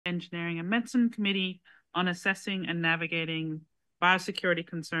Engineering and Medicine Committee on assessing and navigating biosecurity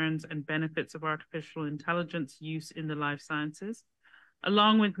concerns and benefits of artificial intelligence use in the life sciences.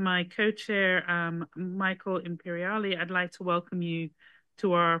 Along with my co-chair, Michael Imperiali, I'd like to welcome you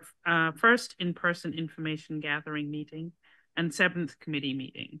to our first in-person information gathering meeting and 7th committee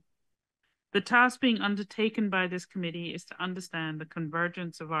meeting. The task being undertaken by this committee is to understand the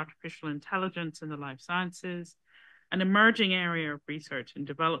convergence of artificial intelligence in the life sciences, an emerging area of research and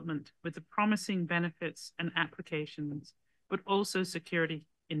development with the promising benefits and applications, but also security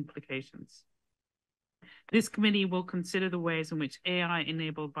implications. This committee will consider the ways in which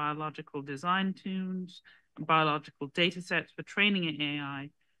AI-enabled biological design tools, biological data sets for training in AI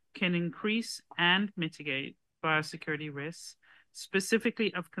can increase and mitigate biosecurity risks,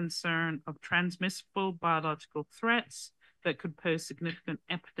 specifically of concern of transmissible biological threats that could pose significant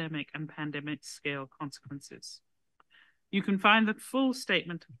epidemic and pandemic scale consequences. You can find the full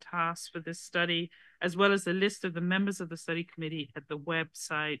statement of tasks for this study, as well as the list of the members of the study committee at the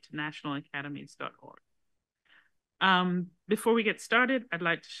website nationalacademies.org. Before we get started, I'd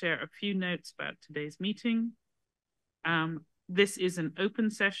like to share a few notes about today's meeting. This is an open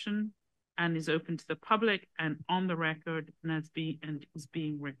session and is open to the public and on the record and is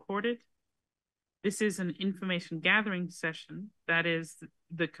being recorded. This is an information gathering session. That is,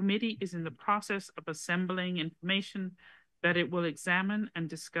 the committee is in the process of assembling information that it will examine and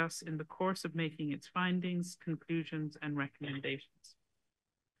discuss in the course of making its findings, conclusions, and recommendations.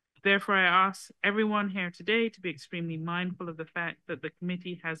 Therefore, I ask everyone here today to be extremely mindful of the fact that the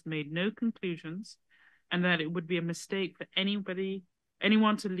committee has made no conclusions and that it would be a mistake for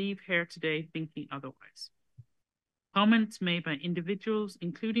anyone to leave here today thinking otherwise. Comments made by individuals,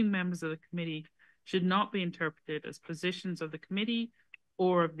 including members of the committee, should not be interpreted as positions of the committee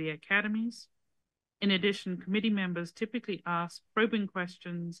or of the academies. In addition, committee members typically ask probing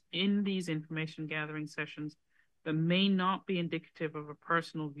questions in these information gathering sessions that may not be indicative of a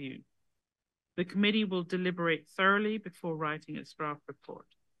personal view. The committee will deliberate thoroughly before writing its draft report.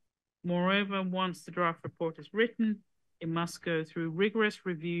 Moreover, once the draft report is written, it must go through rigorous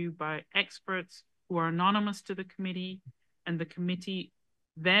review by experts who are anonymous to the committee, and the committee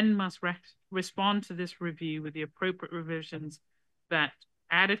then must respond to this review with the appropriate revisions that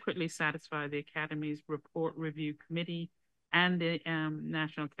adequately satisfy the Academy's report review committee and the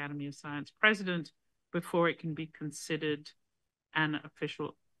National Academy of Science president before it can be considered an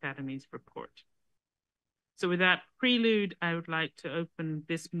official Academy's report. So with that prelude, I would like to open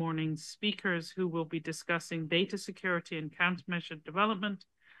this morning's speakers who will be discussing data security and countermeasure development.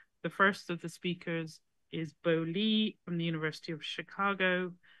 The first of the speakers is Bo Lee from the University of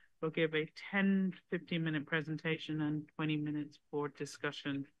Chicago. We'll give a 10-15-minute presentation and 20 minutes for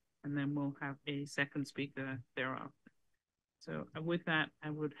discussion, and then we'll have a second speaker thereafter. So with that,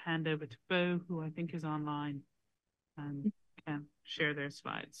 I would hand over to Bo, who I think is online and can share their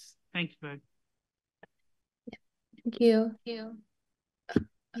slides. Thank you, Bo. Thank you.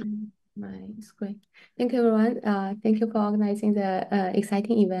 My screen. Thank you, everyone. Thank you for organizing the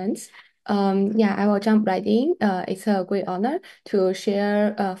exciting events. I will jump right in. It's a great honor to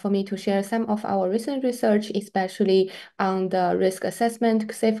share, for me to share some of our recent research, especially on the risk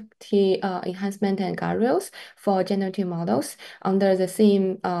assessment, safety enhancement, and guardrails for generative models under the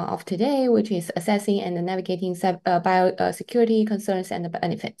theme of today, which is assessing and navigating biosecurity concerns and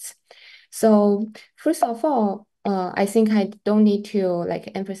benefits. So first of all, I think I don't need to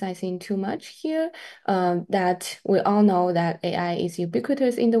emphasizing too much here that we all know that AI is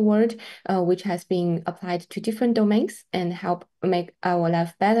ubiquitous in the world, which has been applied to different domains and help make our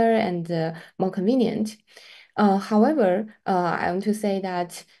life better and more convenient. However, I want to say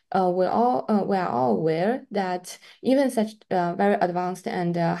that we are all aware that even such very advanced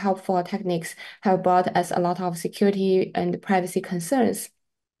and helpful techniques have brought us a lot of security and privacy concerns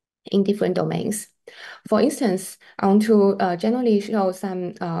in different domains. For instance, I want to generally show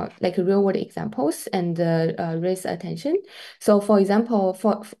some real-world examples and raise attention. So, for example,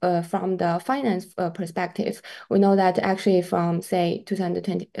 from the finance perspective, we know that actually from say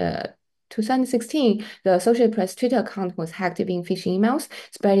 2016, the Associated Press Twitter account was hacked in phishing emails,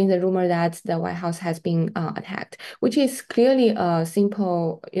 spreading the rumor that the White House has been attacked, which is clearly a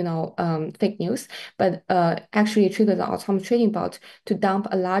simple, fake news, but actually triggered the autonomous trading bot to dump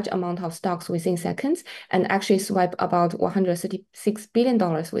a large amount of stocks within seconds and actually swipe about $136 billion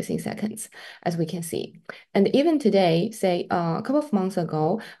within seconds, as we can see. And even today, say a couple of months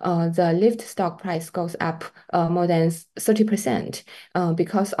ago, the Lyft stock price goes up more than 30%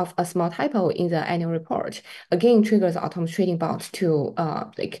 because of a small typo in the annual report, again triggers autonomous trading bot to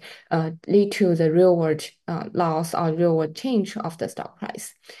lead to the real world loss or real world change of the stock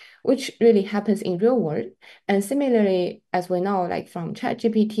price, which really happens in real world. And similarly, as we know, like from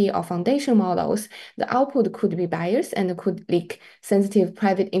ChatGPT or foundation models, the output could be biased and could leak sensitive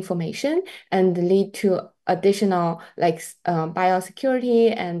private information and lead to additional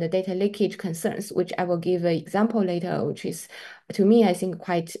biosecurity and data leakage concerns, which I will give an example later, which is, to me, I think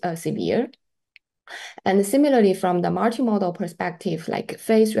quite severe. And similarly, from the multimodal perspective, like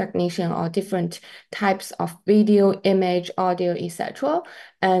face recognition or different types of video, image, audio, etc.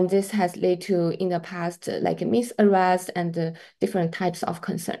 And this has led to, in the past, like misarrest and different types of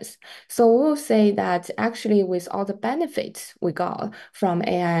concerns. So we'll say that actually with all the benefits we got from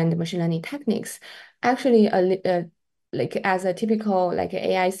AI and machine learning techniques, actually like as a typical like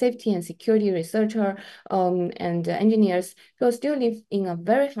AI safety and security researcher and engineers will still live in a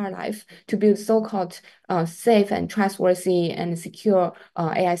very hard life to build so-called safe and trustworthy and secure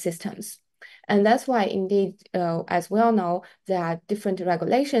AI systems. And that's why, indeed, as we all know, there are different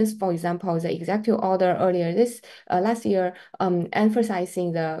regulations. For example, the executive order earlier last year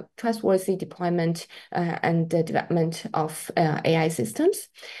emphasizing the trustworthy deployment and the development of AI systems.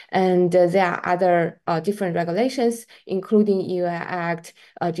 And there are other different regulations, including EU Act,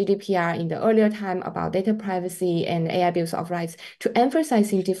 GDPR in the earlier time about data privacy and AI bills of rights, to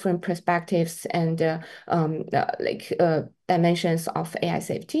emphasizing different perspectives and dimensions of AI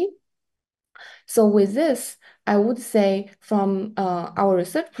safety. So with this, I would say from our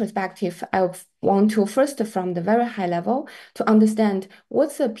research perspective, I want to first, from the very high level, to understand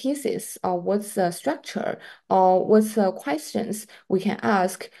what's the pieces or what's the structure or what's the questions we can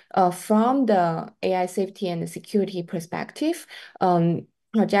ask from the AI safety and security perspective,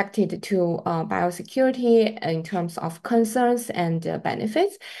 projected to biosecurity in terms of concerns and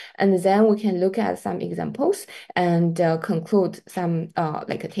benefits. And then we can look at some examples and conclude some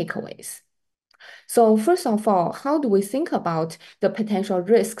takeaways. So first of all, how do we think about the potential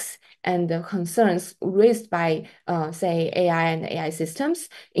risks and the concerns raised by, say, AI and AI systems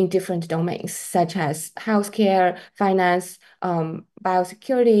in different domains, such as healthcare, finance,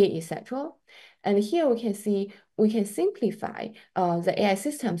 biosecurity, etc.? And here we can see we can simplify the AI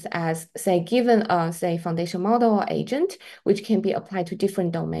systems as, say, given a, say, foundation model or agent, which can be applied to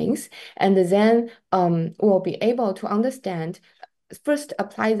different domains. And then we'll be able to understand, first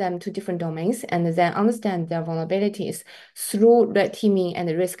apply them to different domains and then understand their vulnerabilities through red teaming and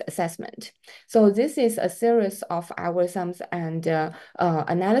risk assessment. So this is a series of algorithms and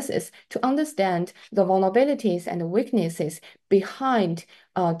analysis to understand the vulnerabilities and weaknesses behind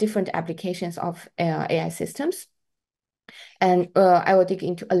different applications of AI systems. And I will dig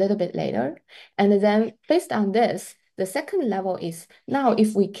into a little bit later. And then based on this, the second level is now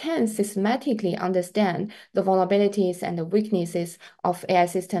if we can systematically understand the vulnerabilities and the weaknesses of AI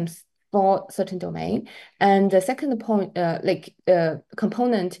systems for certain domain. And the second point,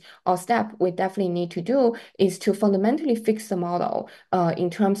 component or step we definitely need to do is to fundamentally fix the model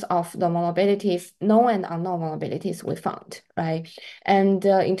in terms of the vulnerabilities, known and unknown vulnerabilities we found, right? And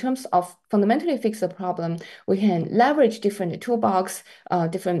in terms of fundamentally fix the problem, we can leverage different toolbox,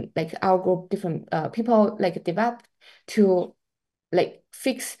 different like our group, different people like develop to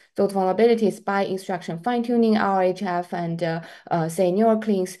fix those vulnerabilities by instruction fine-tuning RHF and say neural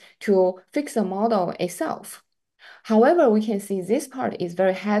cleans to fix the model itself. However, we can see this part is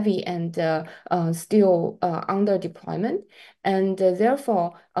very heavy and still under deployment, and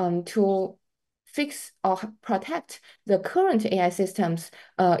therefore to fix or protect the current AI systems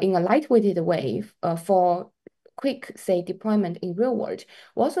in a lightweighted way for quick, say, deployment in real world,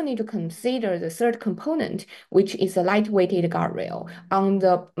 we also need to consider the third component, which is a lightweighted guardrail on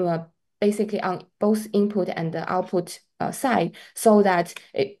the basically on both input and the output side, so that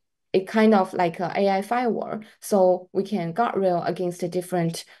it kind of like an AI firewall, so we can guardrail against the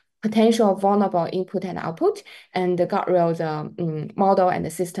different potential vulnerable input and output, and guardrail the model and the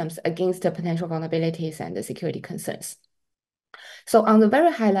systems against the potential vulnerabilities and the security concerns. So on the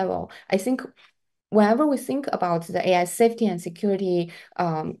very high level, I think whenever we think about the AI safety and security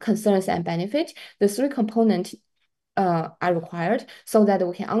concerns and benefit, the three components are required so that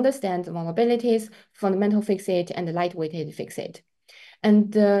we can understand the vulnerabilities, fundamental fix it, and lightweighted fix it.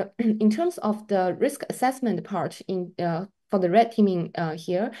 And in terms of the risk assessment part for the red teaming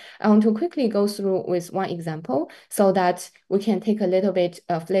here, I want to quickly go through with one example so that we can take a little bit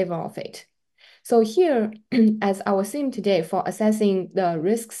of flavor of it. So here, as our theme today for assessing the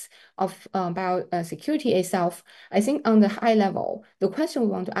risks of biosecurity itself, I think on the high level, the question we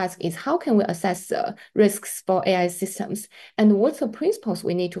want to ask is how can we assess the risks for AI systems, and what's the principles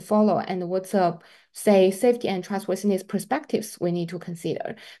we need to follow, and what's the say safety and trustworthiness perspectives we need to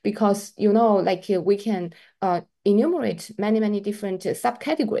consider, because like we can enumerate many different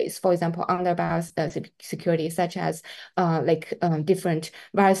subcategories, for example, under biosecurity, such as different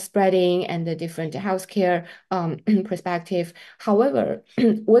virus spreading and the different healthcare perspective. However,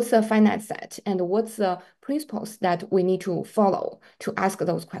 what's the finite set and what's the principles that we need to follow to ask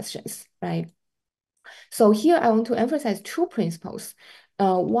those questions, right? So here I want to emphasize two principles.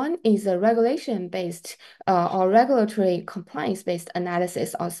 One is a regulation-based or regulatory compliance-based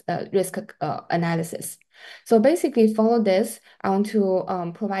analysis or risk analysis. So basically, follow this. I want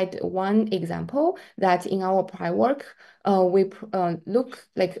to provide one example that in our prior work, we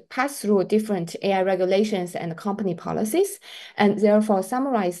pass through different AI regulations and company policies, and therefore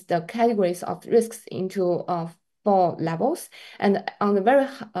summarize the categories of risks into 4 levels. And on the very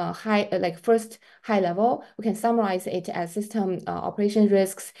first high level, we can summarize it as system operation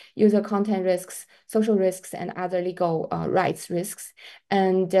risks, user content risks, social risks, and other legal rights risks.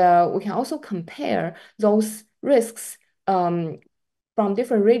 And we can also compare those risks from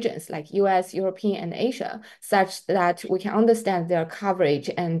different regions like US, European, and Asia, such that we can understand their coverage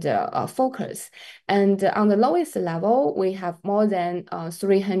and focus. And on the lowest level, we have more than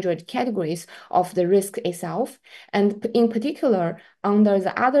 300 categories of the risk itself. And in particular, under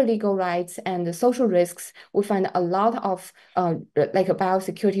the other legal rights and the social risks, we find a lot of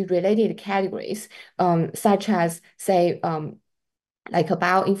biosecurity related categories, such as, say, like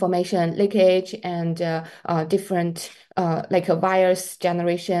bioinformation leakage and different like a virus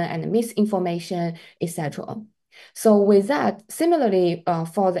generation and misinformation, etc. So with that, similarly,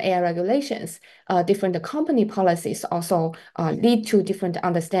 for the AI regulations, different company policies also lead to different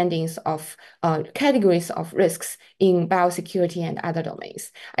understandings of categories of risks in biosecurity and other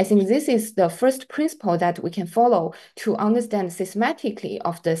domains. I think this is the first principle that we can follow to understand systematically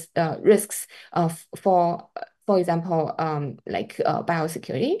of the risks for example,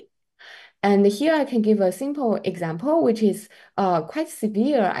 biosecurity. And here I can give a simple example, which is quite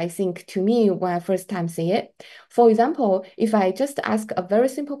severe, I think, to me when I first time see it. For example, if I just ask a very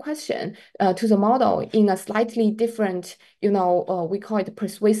simple question to the model in a slightly different, we call it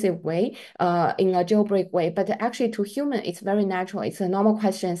persuasive way, in a jailbreak way, but actually to human, it's very natural. It's a normal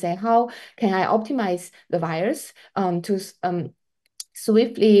question, say, how can I optimize the virus to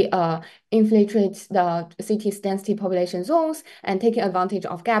swiftly infiltrate the city's density population zones and taking advantage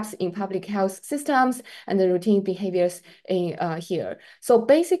of gaps in public health systems and the routine behaviors in here. So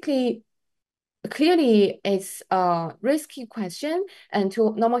basically, clearly it's a risky question, and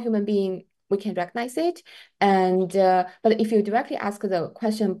to normal human being, we can recognize it. And but if you directly ask the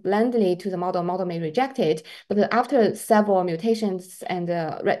question blindly to the model may reject it. But after several mutations and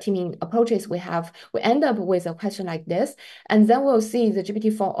red teaming approaches we end up with a question like this. And then we'll see the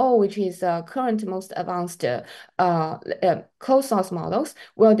GPT-4o, which is current most advanced closed source models,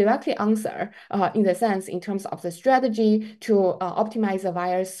 will directly answer in the sense in terms of the strategy to optimize the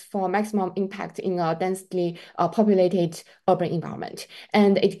virus for maximum impact in a densely populated urban environment.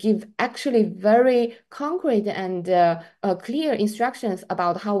 And it gives actually very concrete and clear instructions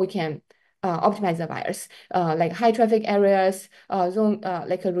about how we can optimize the virus, like high traffic areas, zone,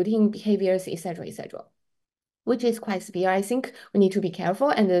 like routine behaviors, etc., etc., which is quite severe. I think we need to be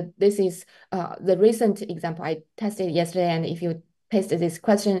careful. And this is the recent example I tested yesterday. And if you paste this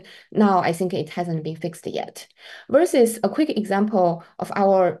question now, I think it hasn't been fixed yet. Versus a quick example of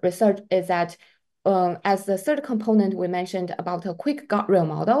our research is that as the third component, we mentioned about a quick guardrail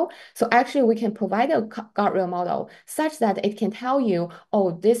model. So actually, we can provide a guardrail model such that it can tell you,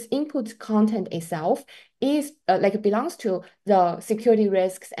 oh, this input content itself is belongs to the security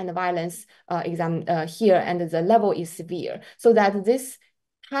risks and violence exam here, and the level is severe. So that this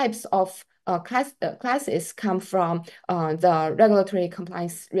types of classes come from the regulatory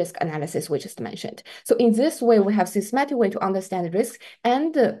compliance risk analysis we just mentioned. So in this way, we have systematic way to understand the risks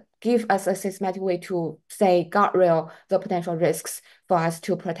and give us a systematic way to say guardrail the potential risks for us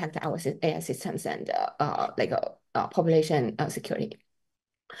to protect our AI systems and population security.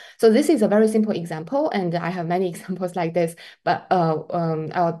 So this is a very simple example, and I have many examples like this, but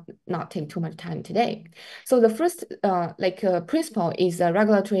I'll not take too much time today. So the first principle is a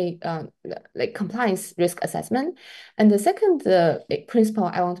regulatory compliance risk assessment, and the second principle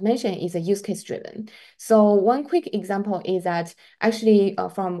I want to mention is a use case driven. So one quick example is that actually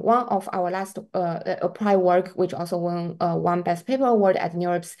from one of our last prior work, which also won one best paper award at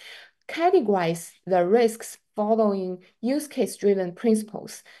NeurIPS, categorize the risks following use case-driven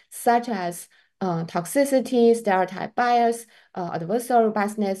principles, such as toxicity, stereotype bias, adversarial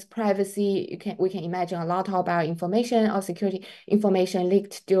biasness, privacy. We can imagine a lot of bioinformation or security information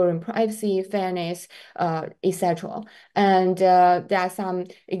leaked during privacy, fairness, etc. And there are some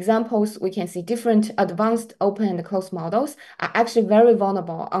examples. We can see different advanced open and closed models are actually very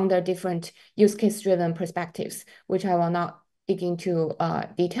vulnerable under different use case-driven perspectives, which I will not dig into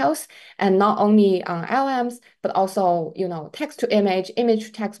details. And not only on LMs, but also text to image, image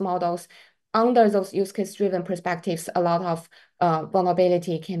to text models. Under those use case driven perspectives, a lot of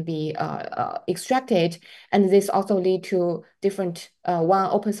vulnerability can be extracted, and this also lead to different one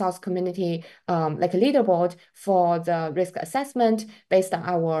open source community like a leaderboard for the risk assessment based on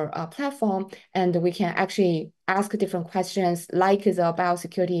our platform, and we can actually ask different questions like the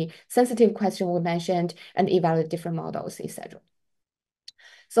biosecurity sensitive question we mentioned and evaluate different models, etc.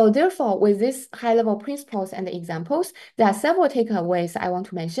 So therefore, with these high-level principles and examples, there are several takeaways I want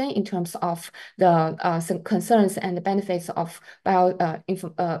to mention in terms of the some concerns and the benefits of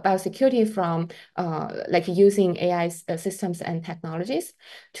biosecurity from like using AI systems and technologies.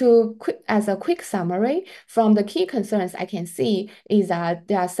 As a quick summary, from the key concerns I can see is that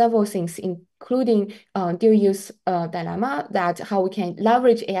there are several things including dual use dilemma, that how we can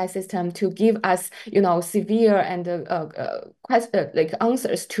leverage AI system to give us, severe and like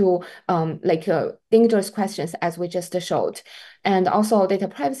answers to dangerous questions as we just showed. And also data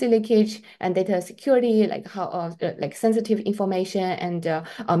privacy leakage and data security, like how like sensitive information and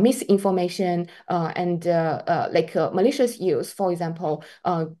misinformation and malicious use, for example,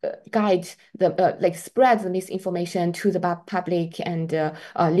 guide the like spread the misinformation to the public and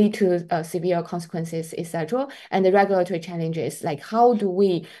lead to severe consequences, etc. And the regulatory challenges, like how do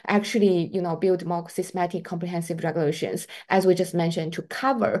we actually build more systematic, comprehensive regulations, as we just mentioned, to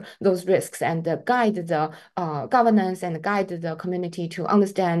cover those risks and guide the governance and guide the community to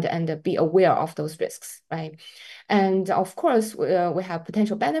understand and be aware of those risks, right? And of course, we have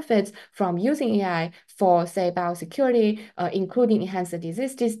potential benefits from using AI for, say, biosecurity, including enhance the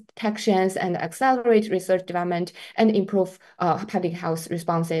disease detections and accelerate research development and improve public health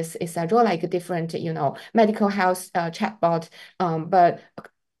responses, etc., like different, medical health chatbot. But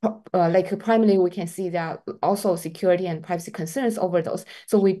like primarily, we can see that also security and privacy concerns over those.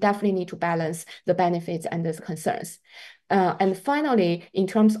 So we definitely need to balance the benefits and the concerns. And finally, in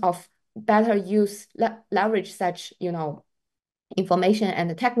terms of better use, leverage such, information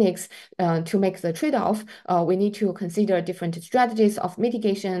and techniques to make the trade-off, we need to consider different strategies of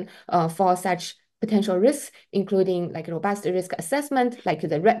mitigation for such potential risks, including like robust risk assessment, like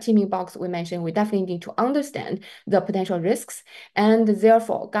the red teaming box we mentioned. We definitely need to understand the potential risks and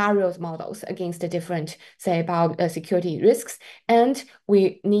therefore guardrails models against the different, say, biosecurity risks. And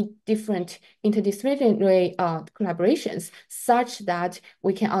we need different interdisciplinary collaborations such that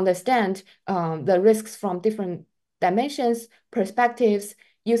we can understand the risks from different dimensions, perspectives,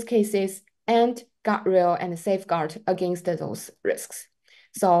 use cases, and guardrail and safeguard against those risks.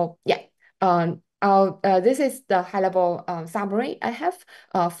 So yeah, this is the high-level summary I have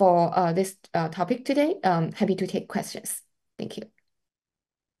for this topic today. Happy to take questions. Thank you.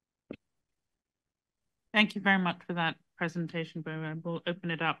 Thank you very much for that presentation, Bo. We'll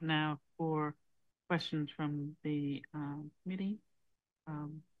open it up now for questions from the committee.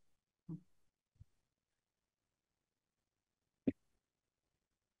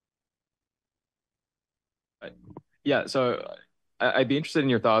 Yeah, so I'd be interested in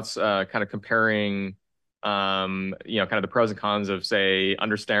your thoughts, kind of comparing, kind of the pros and cons of, say,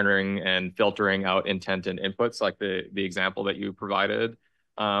 understanding and filtering out intent and inputs, like the example that you provided,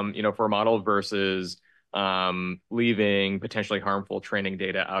 for a model versus leaving potentially harmful training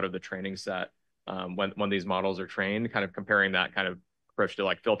data out of the training set when these models are trained, kind of comparing that kind of approach to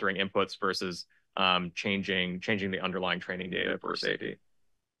like filtering inputs versus changing the underlying training data for safety.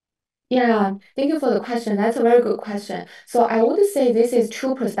 Yeah, thank you for the question. That's a very good question. So I would say this is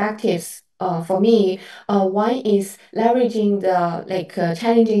two perspectives for me. One is leveraging the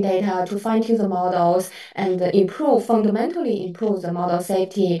challenging data to fine-tune the models and fundamentally improve the model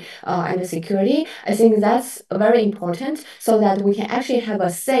safety and security. I think that's very important so that we can actually have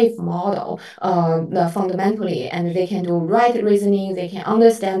a safe model fundamentally, and they can do right reasoning, they can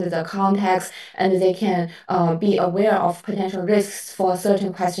understand the context, and they can be aware of potential risks for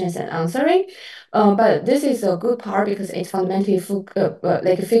certain questions and answering. But this is a good part because it fundamentally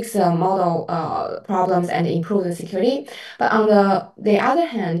fix the model problems and improve the security. But on the other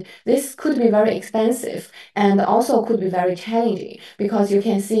hand, this could be very expensive and also could be very challenging because you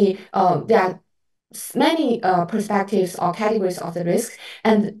can see there are many perspectives or categories of the risk,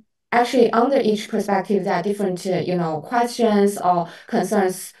 and actually under each perspective, there are different, questions or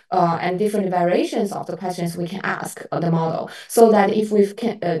concerns and different variations of the questions we can ask the model. So that if we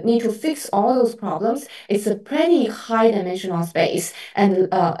need to fix all those problems, it's a pretty high dimensional space and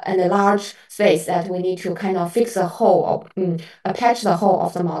a large space that we need to kind of fix the whole, patch the whole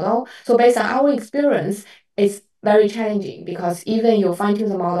of the model. So based on our experience, it's very challenging because even you fine-tune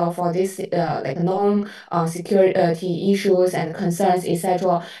the model for this like known security issues and concerns,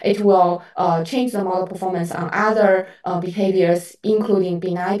 etc., it will change the model performance on other behaviors, including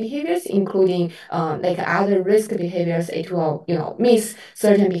benign behaviors, including like other risk behaviors. It will miss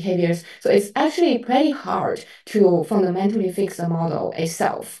certain behaviors. So it's actually pretty hard to fundamentally fix the model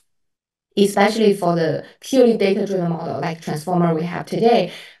itself, especially for the purely data-driven model like transformer we have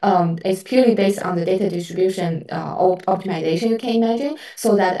today. It's purely based on the data distribution optimization, you can imagine,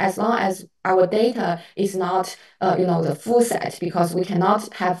 so that as long as our data is not the full set, because we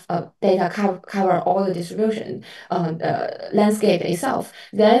cannot have data cover all the distribution landscape itself,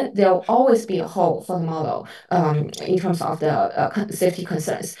 then there will always be a hole for the model in terms of the safety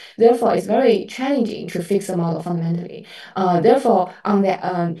concerns. Therefore, it's very challenging to fix the model fundamentally. Therefore, on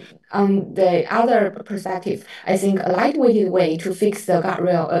the other perspective, I think a lightweighted way to fix the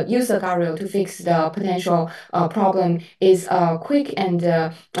guardrail, use the guardrail to fix the potential problem is a quick and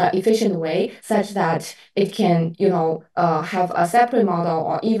efficient way, such that it can, have a separate model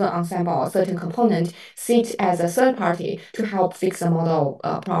or even ensemble a certain component sit as a third party to help fix the model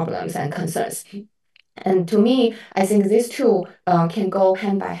problems and concerns. And to me, I think these two can go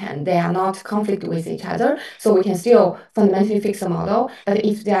hand by hand. They are not conflict with each other, so we can still fundamentally fix the model. But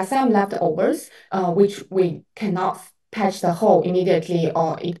if there are some leftovers, which we cannot patch the hole immediately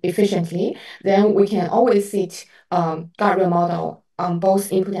or efficiently, then we can always sit guardrail model on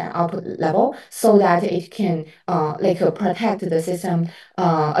both input and output level, so that it can protect the system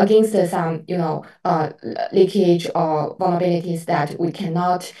against some leakage or vulnerabilities that we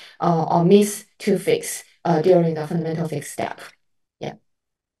cannot or miss to fix during the fundamental fix step. Yeah.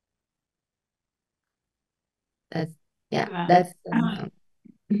 That's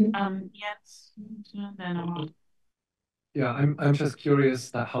yes. Then Yeah, I'm just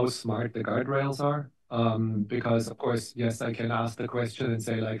curious that how smart the guardrails are. Because of course, yes, I can ask the question and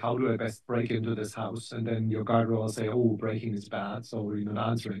say like, how do I best break into this house? And then your guardrail will say, oh, breaking is bad, so you're not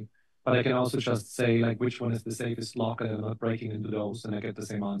answering. But I can also just say like, which one is the safest lock, and I'm not breaking into those, and I get the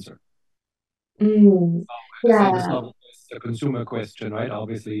same answer. Mm. At the same Yeah. level, it's a consumer question, right?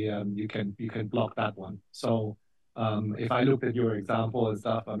 Obviously, you can block that one. So if I looked at your example and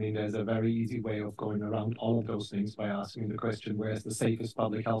stuff, I mean, there's a very easy way of going around all of those things by asking the question, where's the safest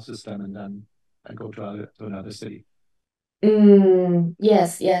public health system? And then I go to another city.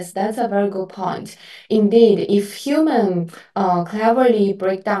 Yes, that's a very good point. Indeed, if human cleverly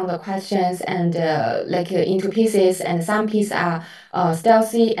break down the questions and into pieces, and some pieces are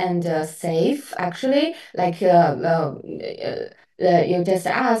stealthy and safe, actually, you just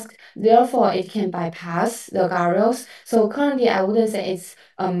asked, therefore it can bypass the guardrails. So currently, I wouldn't say it's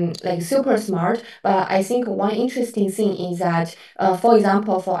super smart, but I think one interesting thing is that, for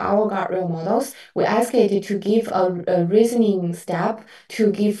example, for our guardrail models, we ask it to give a reasoning step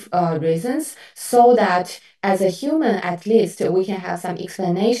to give reasons, so that as a human, at least we can have some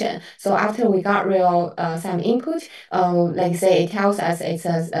explanation. So after we got some input, like say it tells us it's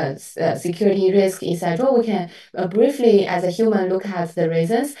a security risk, etc., we can briefly, as a human, look at the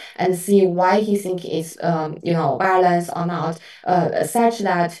reasons and see why he think it's balanced or not, such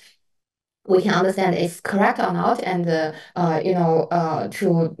that we can understand it's correct or not, and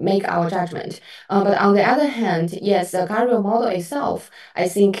to make our judgment. But on the other hand, yes, the guardrail model itself, I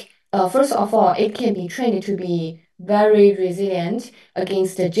think, first of all, it can be trained to be very resilient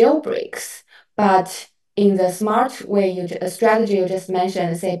against the jailbreaks. But in the smart way, strategy you just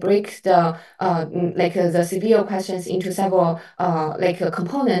mentioned, say break the the severe questions into several a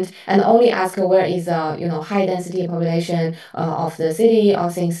component, and only ask where is the high density population of the city or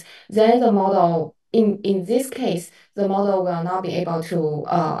things, then the model in this case, the model will not be able to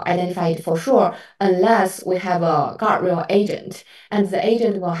identify it for sure unless we have a guardrail agent, and the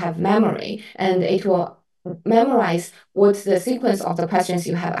agent will have memory, and it will memorize what's the sequence of the questions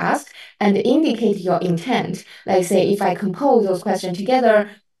you have asked and indicate your intent. Like say, if I compose those questions together,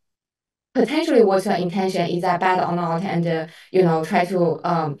 potentially what's your intention, is that bad or not, and try to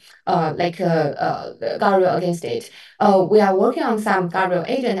guardrail against it. We are working on some guardrail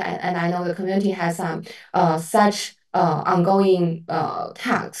agent, and I know the community has some such ongoing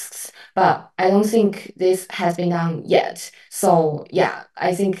tasks, but I don't think this has been done yet. So yeah,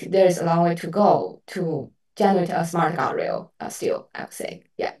 I think there's a long way to go to generate a smart guardrail still, I would say.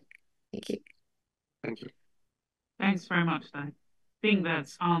 Yeah. Thank you. Thank you. Thanks very much, Dai. I think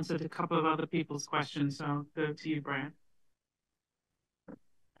that's answered a couple of other people's questions, so I'll go to you, Brad.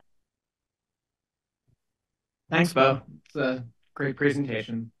 Thanks, Bo. It's a great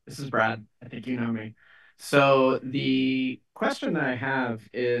presentation. This is Brad. I think you know me. So the question that I have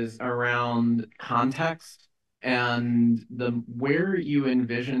is around context and where you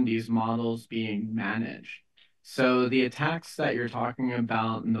envision these models being managed. So the attacks that you're talking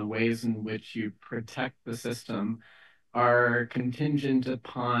about and the ways in which you protect the system are contingent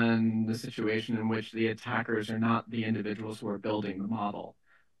upon the situation in which the attackers are not the individuals who are building the model.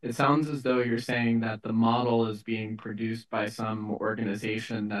 It sounds as though you're saying that the model is being produced by some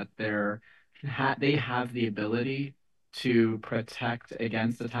organization that they have the ability to protect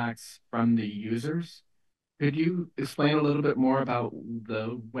against attacks from the users. Could you explain a little bit more about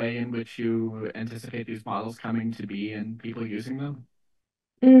the way in which you anticipate these models coming to be and people using them?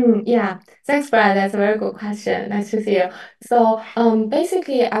 Yeah, thanks, Brad. That's a very good question. Nice to see you. So,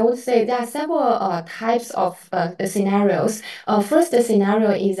 basically, I would say there are several types of scenarios. First, the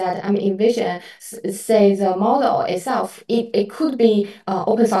scenario is that envision, say, the model itself. It could be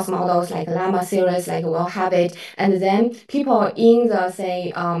open source models like Llama series, like we'll have it, and then people in the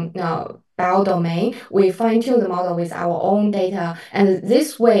say bio domain, we fine tune the model with our own data, and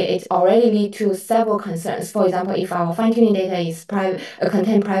this way it already lead to several concerns. For example, if our fine tuning data is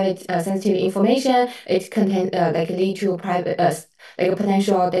contain private sensitive information, it contain lead to private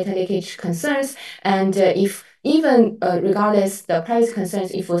potential data leakage concerns, and if even regardless the privacy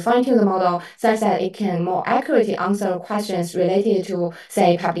concerns, if we fine-tune the model such that it can more accurately answer questions related to,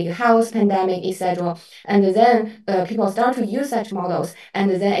 say, public health, pandemic, etc., and then people start to use such models,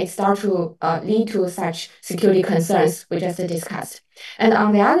 and then it starts to lead to such security concerns we just discussed. And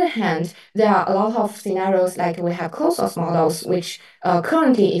on the other hand, there are a lot of scenarios like we have closed source models, which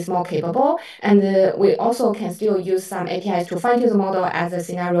currently is more capable, and we also can still use some APIs to fine-tune the model as a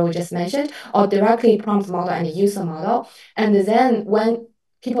scenario we just mentioned, or directly prompt the model and use the model. And then when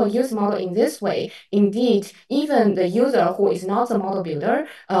people use model in this way, indeed, even the user who is not the model builder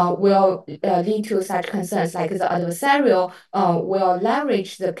will lead to such concerns, like the adversarial will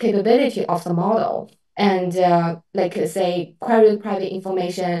leverage the capability of the model and say query private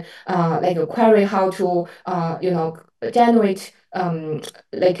information, query how to generate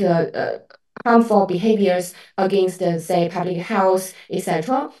harmful behaviors against say public health,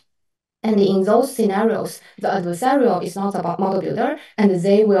 etc. And in those scenarios, the adversarial is not about model builder, and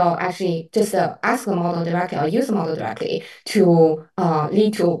they will actually just ask the model directly or use the model directly to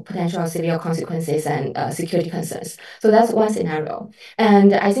lead to potential severe consequences and security concerns. So that's one scenario.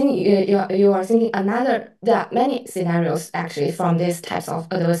 And I think you are thinking there are many scenarios actually from these types of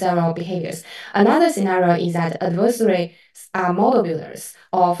adversarial behaviors. Another scenario is that adversary are model builders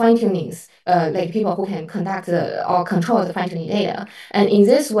or fine-tunings, like people who can conduct or control the fine-tuning data. And in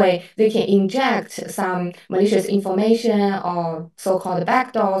this way, they can inject some malicious information or so-called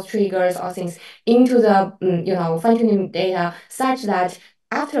backdoors, triggers, or things into the fine-tuning data such that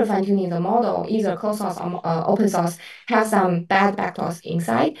after fine-tuning the model, either closed source or open source, have some bad backdoors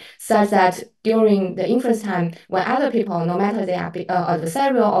inside, such that during the inference time, when other people, no matter they are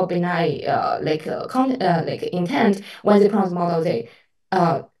adversarial or benign, intent, when they prompt the model, they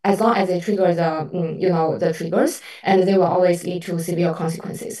as long as they trigger the triggers, and they will always lead to severe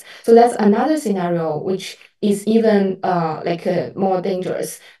consequences. So that's another scenario which is even more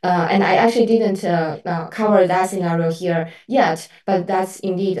dangerous. And I actually didn't cover that scenario here yet, but that's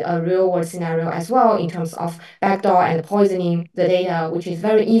indeed a real world scenario as well in terms of backdoor and poisoning the data, which is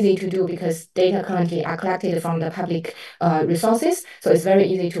very easy to do because data currently are collected from the public resources. So it's very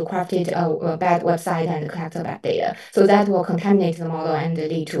easy to craft it a bad website and collect the bad data. So that will contaminate the model and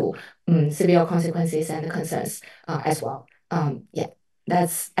lead to severe consequences and concerns as well. Yeah,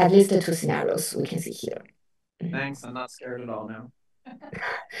 that's at least the two scenarios we can see here. Thanks. I'm not scared at all now.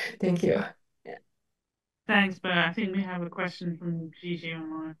 Thank you. Yeah. Thanks, but I think we have a question from Gigi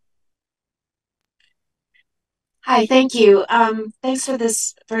online. Hi, thank you. Thanks for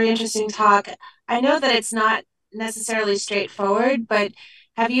this very interesting talk. I know that it's not necessarily straightforward, but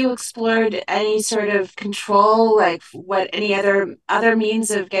have you explored any sort of control, like what any other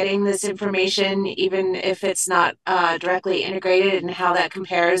means of getting this information, even if it's not directly integrated, and how that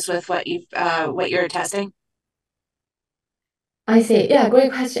compares with what you're testing? I see. Yeah,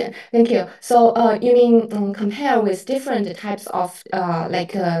 great question. Thank you. So you mean compare with different types of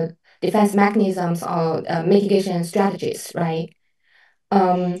defense mechanisms or mitigation strategies, right?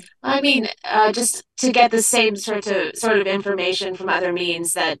 I mean, just to get the same sort of information from other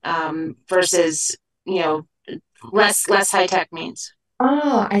means that versus less high tech means.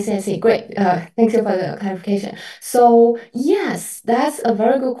 Oh, I see, I see. Great. Thank you for the clarification. So yes, that's a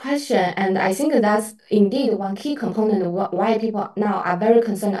very good question, and I think that's indeed one key component of why people now are very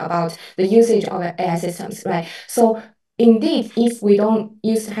concerned about the usage of AI systems, right? So indeed, if we don't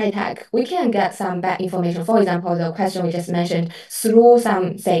use high tech, we can get some bad information. For example, the question we just mentioned through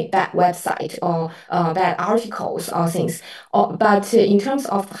some, say, bad website or bad articles or things. But in terms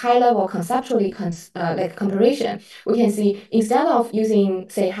of high level conceptually like comparison, we can see instead of using,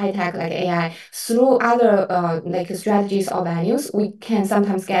 say, high tech like AI through other like strategies or venues, we can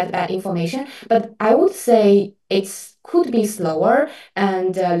sometimes get bad information. But I would say it's could be slower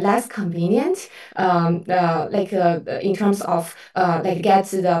and less convenient, in terms of like get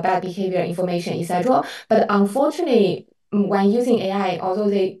the bad behavior information, etc. But unfortunately, when using AI, although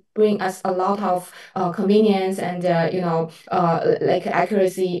they bring us a lot of convenience and like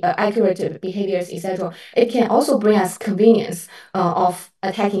accurate behaviors, etc., it can also bring us convenience of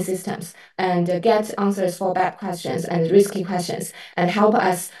attacking systems and get answers for bad questions and risky questions and help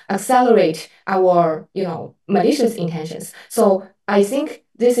us accelerate our malicious intentions. So I think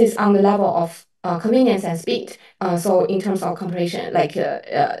this is on the level of convenience and speed. So in terms of comparison, like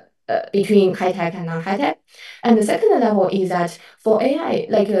between high tech and non high tech. And the second level is that for AI,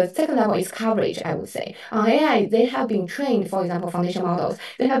 like the second level is coverage, I would say. On AI, they have been trained, for example, foundation models,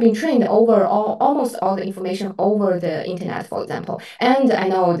 they have been trained over almost all the information over the internet, for example. And I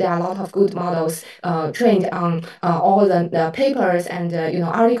know there are a lot of good models trained on all the papers and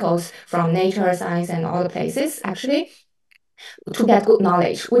articles from Nature, Science, and all the places, actually, to get good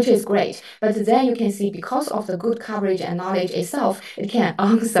knowledge, which is great. But then you can see because of the good coverage and knowledge itself, it can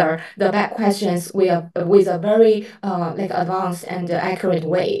answer the bad questions with a very like advanced and accurate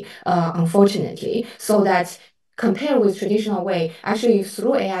way, unfortunately, so that compared with traditional way, actually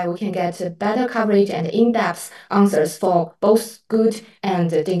through AI, we can get better coverage and in-depth answers for both good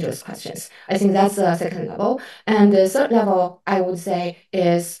and dangerous questions. I think that's the second level. And the third level, I would say,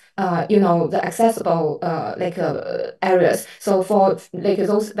 is the accessible areas. So for like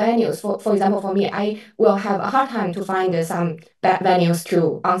those venues, for example, for me, I will have a hard time to find some bad venues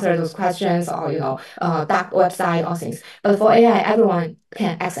to answer those questions or dark website or things. But for AI, everyone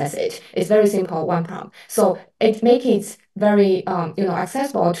can access it. It's very simple, one prompt. So it makes it very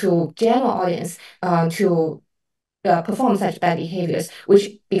accessible to general audience to perform such bad behaviors,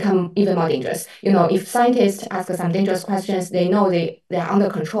 which become even more dangerous. If scientists ask some dangerous questions, they know they are under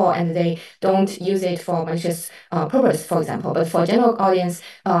control and they don't use it for malicious purpose, for example. But for general audience,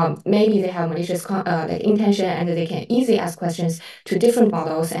 maybe they have malicious like intention and they can easily ask questions to different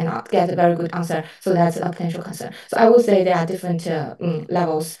models and get a very good answer. So that's a potential concern. So I would say there are different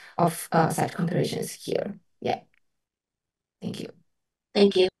levels of such comparisons here. Yeah. Thank you.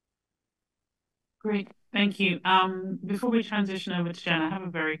 Thank you. Great, thank you. Before we transition over to Jen, I have a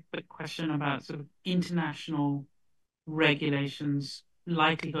very quick question about sort of international regulations,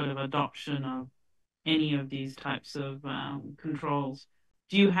 likelihood of adoption of any of these types of controls.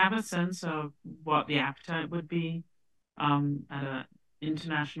 Do you have a sense of what the appetite would be at an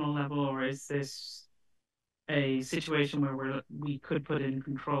international level, or is this a situation where we could put in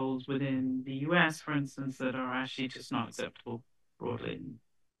controls within the US, for instance, that are actually just not acceptable broadly?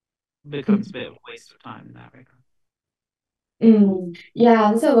 Becomes a bit of a waste of time in that regard.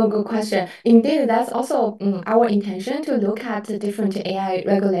 Yeah, that's a very good question. Indeed, that's also our intention to look at the different AI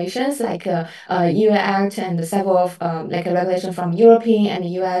regulations like EU Act and several of like a regulation from European and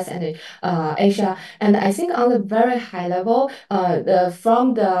US and Asia. And I think on the very high level,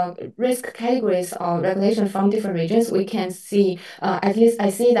 from the risk categories or regulation from different regions, we can see at least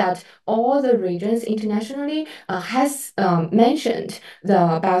I see that all the regions internationally has mentioned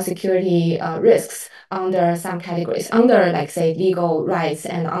the biosecurity risks under some categories, under like say legal rights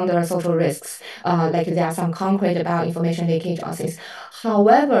and under social risks, like there are some concrete about information leakage or things.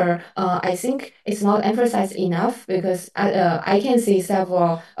 However, I think it's not emphasized enough because I can see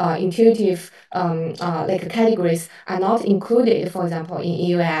several intuitive like categories are not included, for example, in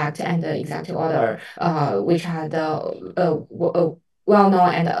EU Act and the Executive Order, which are the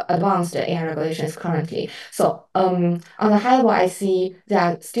well-known and advanced AI regulations currently. So on the high level, I see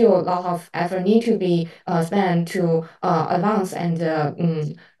that still a lot of effort need to be spent to advance and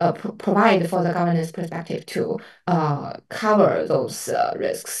provide for the governance perspective to cover those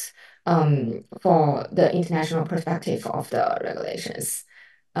risks for the international perspective of the regulations.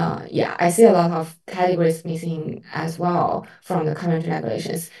 Yeah, I see a lot of categories missing as well from the current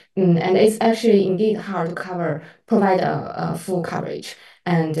regulations. And it's actually indeed hard to provide a full coverage.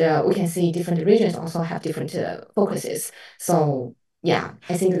 And we can see different regions also have different focuses. So yeah,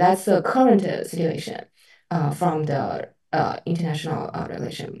 I think that's the current situation from the international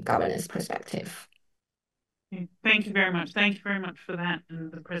relation governance perspective. Thank you very much. Thank you very much for that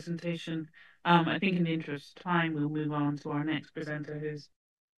and the presentation. I think in the interest of time, we'll move on to our next presenter,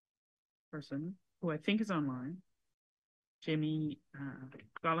 who I think is online, Jimmy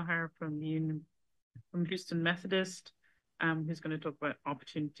Gallagher from Houston Methodist, who's going to talk about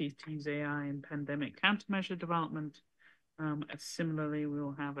opportunities to use AI in pandemic countermeasure development. Similarly, we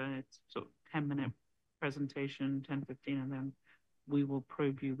will have a sort of 10-minute presentation, 10-15, and then we will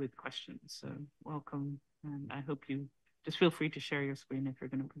probe you with questions. So welcome, and I hope you just feel free to share your screen if you're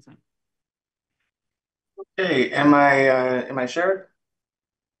going to present. Hey, am I shared?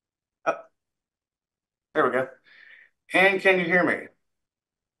 There we go. And can you hear me?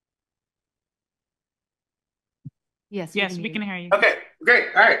 Yes, we can hear you. Okay, great.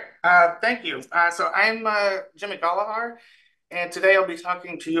 All right. Thank you. So I'm Jimmy Gallagher, and today I'll be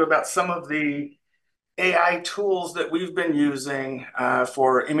talking to you about some of the AI tools that we've been using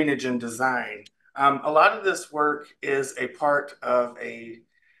for immunogen design. A lot of this work is a part of a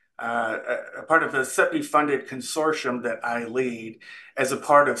CEPI-funded consortium that I lead as a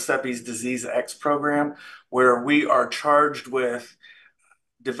part of CEPI's Disease X program, where we are charged with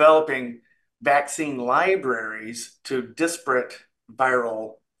developing vaccine libraries to disparate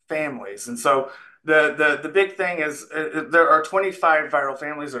viral families. And so the big thing is there are 25 viral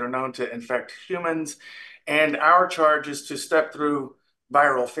families that are known to infect humans, and our charge is to step through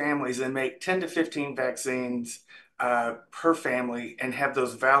viral families and make 10 to 15 vaccines per family and have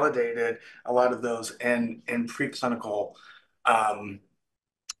those validated, a lot of those in preclinical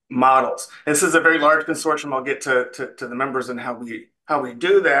models. This is a very large consortium. I'll get to the members and how we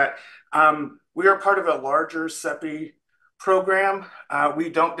do that. We are part of a larger CEPI program. We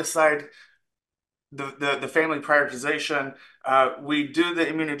don't decide the family prioritization. We do the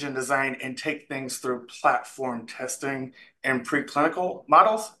immunogen design and take things through platform testing and preclinical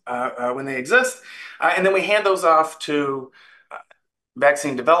models when they exist. And then we hand those off to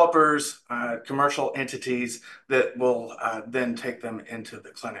vaccine developers, commercial entities that will then take them into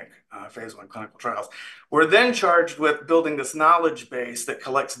the clinic, phase 1 clinical trials. We're then charged with building this knowledge base that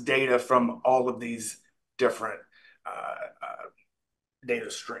collects data from all of these different data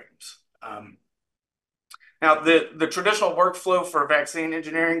streams. Now, the traditional workflow for vaccine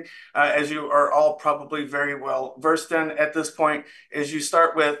engineering, as you are all probably very well versed in at this point, is you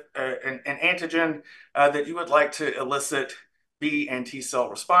start with an antigen that you would like to elicit B and T cell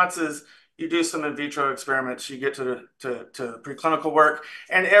responses. You do some in vitro experiments, you get to preclinical work,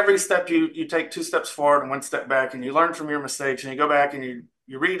 and every step you take 2 steps forward and 1 step back, and you learn from your mistakes, and you go back and you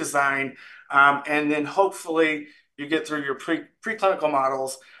redesign, and then hopefully you get through your preclinical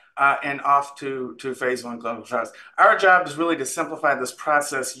models and off to phase 1 clinical trials. Our job is really to simplify this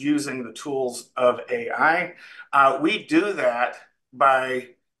process using the tools of AI. We do that by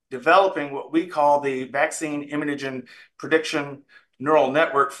developing what we call the Vaccine Immunogen Prediction Neural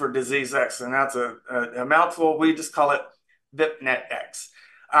Network for Disease X, and that's a mouthful. We just call it VIPNetX.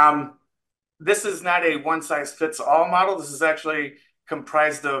 This is not a one-size-fits-all model. This is actually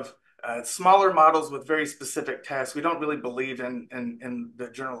comprised of smaller models with very specific tasks. We don't really believe in the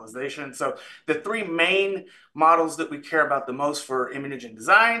generalization. So the 3 main models that we care about the most for immunogen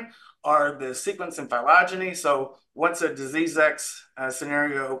design are the sequence and phylogeny. So once a disease X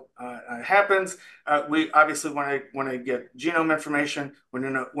scenario happens, we obviously want to get genome information. We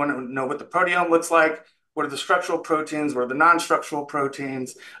want to know what the proteome looks like. What are the structural proteins? What are the non-structural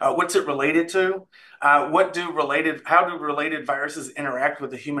proteins? What's it related to? How do related viruses interact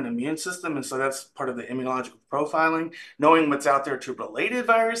with the human immune system? And so that's part of the immunological profiling, knowing what's out there to related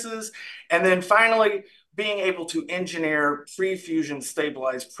viruses. And then finally, being able to engineer pre-fusion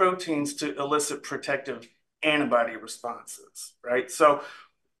stabilized proteins to elicit protective antibody responses, right? So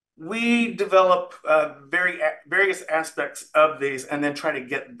we develop various aspects of these and then try to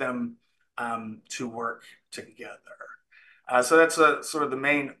get them to work together. So that's sort of the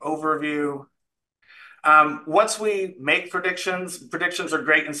main overview. Once we make predictions are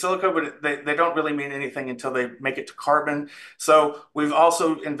great in silico, but they don't really mean anything until they make it to carbon. So we've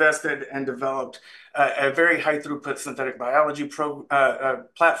also invested and developed a very high throughput synthetic biology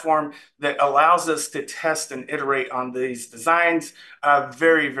platform that allows us to test and iterate on these designs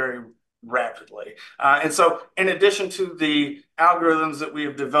very, very rapidly. And so in addition to the algorithms that we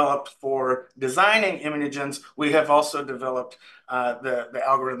have developed for designing immunogens, we have also developed the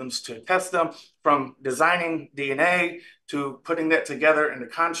algorithms to test them, from designing DNA to putting that together into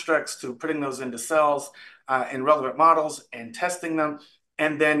constructs to putting those into cells in relevant models and testing them,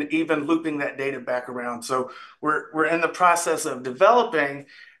 and then even looping that data back around. So we're in the process of developing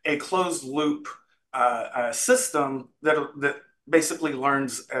a closed loop system that basically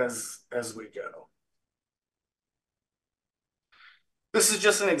learns as we go. This is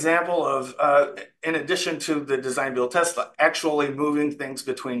just an example of, in addition to the design, build, test, actually moving things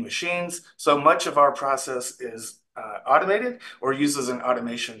between machines. So much of our process is automated or uses an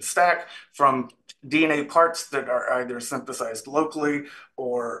automation stack, from DNA parts that are either synthesized locally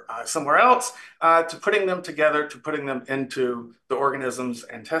or somewhere else, to putting them together, to putting them into the organisms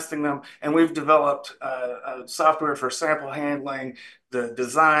and testing them. And we've developed software for sample handling, the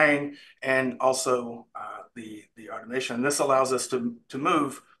design, and also the automation. This allows us to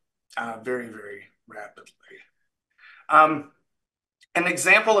move very, very rapidly. An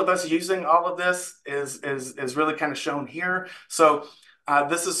example of us using all of this is really kind of shown here. So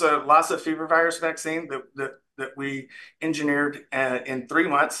this is a Lassa fever virus vaccine that we engineered in 3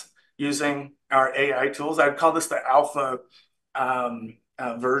 months using our AI tools. I'd call this the alpha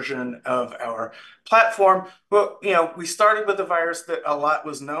version of our platform. But we started with a virus that a lot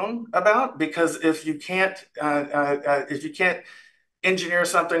was known about, because if you can't engineer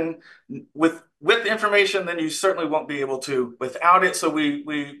something with information, then you certainly won't be able to without it. So we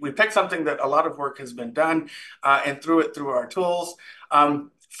picked something that a lot of work has been done and threw it through our tools.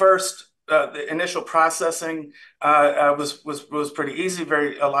 First, the initial processing was pretty easy.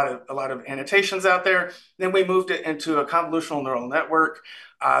 A lot of annotations out there. Then we moved it into a convolutional neural network.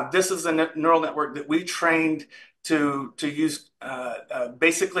 This is a neural network that we trained to use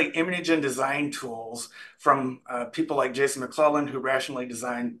basically image and design tools from people like Jason McClellan, who rationally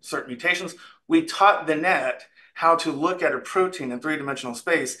designed certain mutations. We taught the net how to look at a protein in 3-dimensional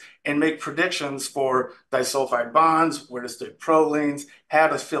space and make predictions for disulfide bonds, where to stick prolines, how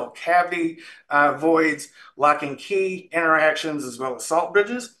to fill cavity voids, lock and key interactions, as well as salt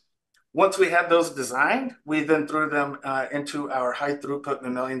bridges. Once we had those designed, we then threw them into our high throughput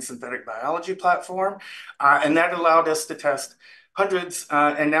mammalian synthetic biology platform. And that allowed us to test hundreds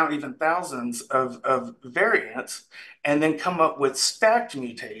and now even thousands of variants, and then come up with stacked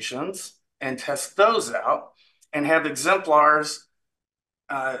mutations and test those out, and have exemplars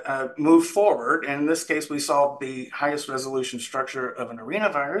move forward. And in this case, we solved the highest resolution structure of an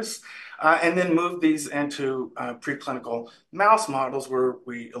arenavirus, and then moved these into preclinical mouse models, where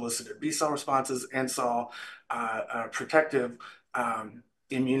we elicited B-cell responses and saw protective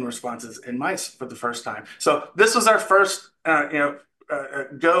immune responses in mice for the first time. So this was our first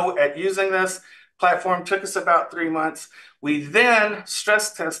go at using this platform. Took us about 3 months. We then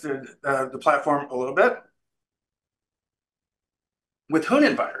stress tested the platform a little bit with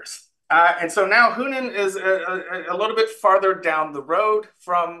Hunin virus. And so now Hunin is a little bit farther down the road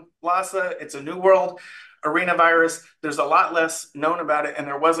from Lassa. It's a New World arenavirus. There's a lot less known about it, and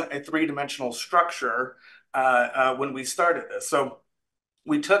there wasn't a 3-dimensional structure when we started this. So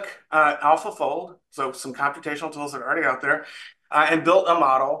we took AlphaFold, so some computational tools that are already out there, and built a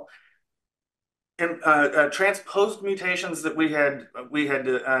model, and transposed mutations that we had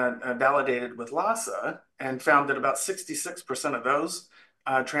validated with Lassa, and found that about 66% of those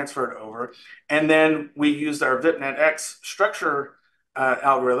transferred over. And then we used our VipNetX structure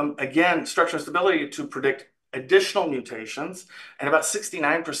algorithm, again, structure and stability, to predict additional mutations, and about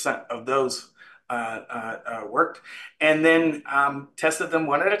 69% of those worked, and then tested them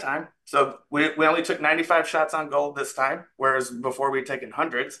one at a time. So we only took 95 shots on goal this time, whereas before we'd taken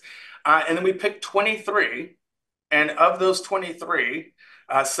hundreds. And then we picked 23, and of those 23,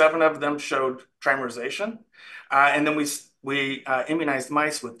 7 of them showed trimerization. And then we immunized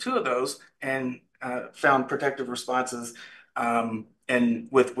mice with 2 of those, and found protective responses and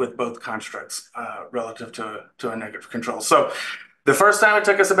with both constructs relative to a negative control. So the first time it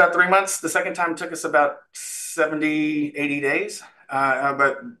took us about 3 months. The second time it took us about 70, 80 days.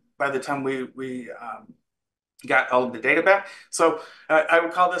 But by the time we got all of the data back. So I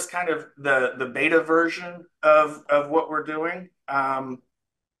would call this kind of the beta version of what we're doing. And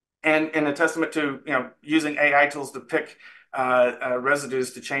a testament to using AI tools to pick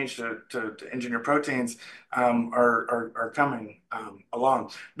residues to change to engineer proteins are coming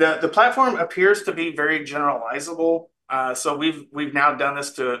along. The platform appears to be very generalizable. So we've now done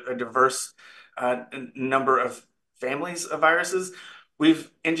this to a diverse number of families of viruses.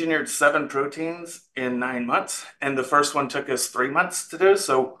 We've engineered 7 proteins in 9 months, and the first one took us 3 months to do.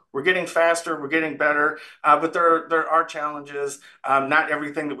 So we're getting faster, we're getting better, but there are challenges. Not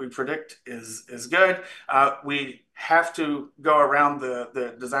everything that we predict is good. We have to go around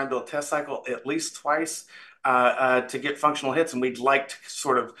the design, build, test cycle at least twice to get functional hits, and we'd like to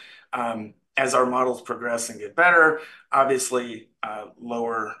sort of, as our models progress and get better, obviously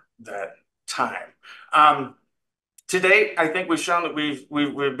lower that time. To date, I think we've shown that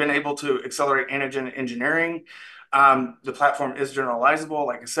we've been able to accelerate antigen engineering. The platform is generalizable.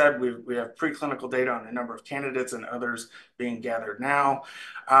 Like I said, we have preclinical data on a number of candidates and others being gathered now.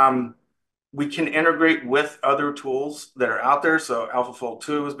 We can integrate with other tools that are out there. So AlphaFold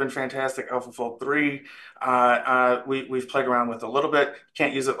 2 has been fantastic. AlphaFold 3, we've played around with a little bit.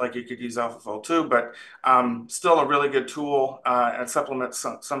 Can't use it like you could use AlphaFold 2, but still a really good tool and supplements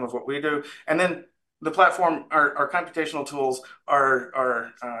some of what we do. And then the platform, our computational tools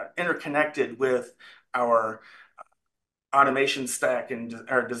are interconnected with our automation stack and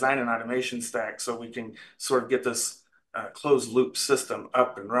our design and automation stack, so we can sort of get this closed loop system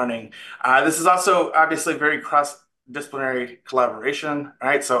up and running. This is also obviously very cross-disciplinary collaboration,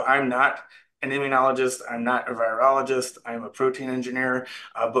 right? So I'm not an immunologist, I'm not a virologist, I'm a protein engineer,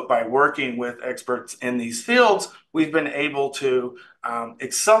 but by working with experts in these fields, we've been able to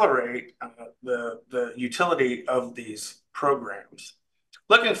accelerate the utility of these programs.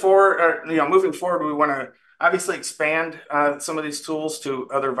 Looking forward, moving forward, we want to obviously expand some of these tools to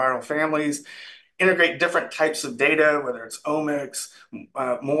other viral families, integrate different types of data, whether it's omics,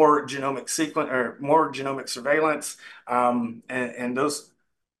 more genomic sequence or more genomic surveillance, and those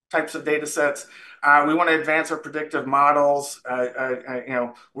types of data sets. We want to advance our predictive models.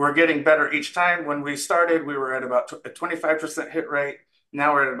 We're getting better each time. When we started, we were at about a 25% hit rate.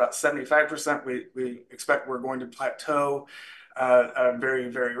 Now we're at about 75%. We expect we're going to plateau very,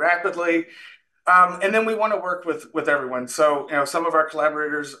 very rapidly. And then we want to work with everyone. So, some of our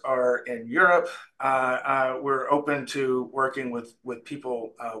collaborators are in Europe. We're open to working with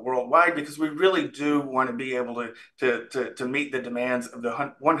people worldwide, because we really do want to be able to meet the demands of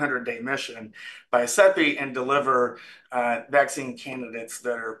the 100-day mission by CEPI and deliver vaccine candidates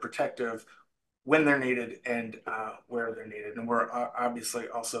that are protective when they're needed and where they're needed. And we're obviously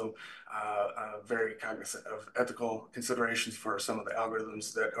also very cognizant of ethical considerations for some of the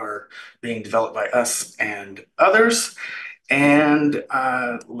algorithms that are being developed by us and others. And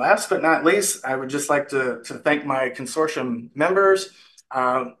last but not least, I would just like to thank my consortium members,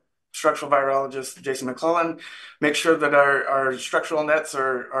 structural virologist Jason McClellan, make sure that our structural nets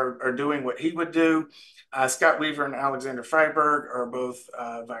are doing what he would do. Scott Weaver and Alexander Freiberg are both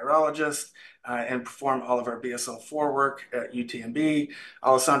virologists and perform all of our BSL-4 work at UTMB.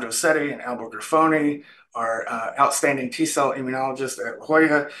 Alessandro Setti and Albert Grafoni are outstanding T-cell immunologists at La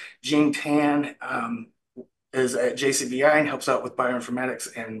Jolla. Jean Tan is at JCVI and helps out with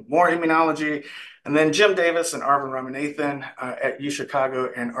bioinformatics and more immunology. And then Jim Davis and Arvind Ramanathan at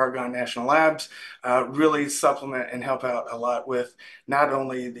UChicago and Argonne National Labs really supplement and help out a lot with not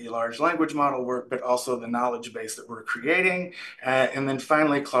only the large language model work, but also the knowledge base that we're creating. And then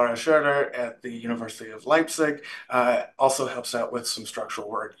finally, Clara Schroeder at the University of Leipzig also helps out with some structural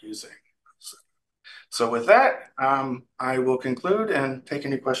work using. So with that, I will conclude and take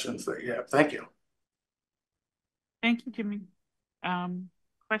any questions that you have. Thank you. Thank you, Jimmy.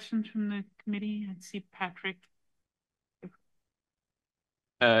 Questions from the committee? I see Patrick.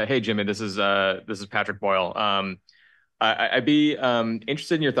 Hey, Jimmy, this is Patrick Boyle. I'd be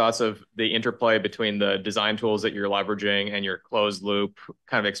interested in your thoughts of the interplay between the design tools that you're leveraging and your closed loop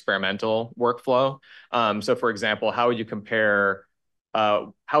kind of experimental workflow. So for example, how would you compare,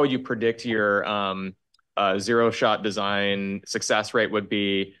 how would you predict your zero shot design success rate would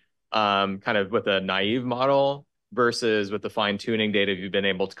be kind of with a naive model versus with the fine tuning data you've been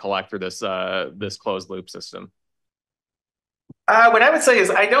able to collect through this closed loop system? What I would say is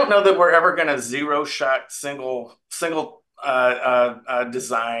I don't know that we're ever going to zero shot single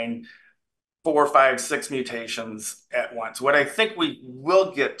design 4, 5, 6 mutations at once. What I think we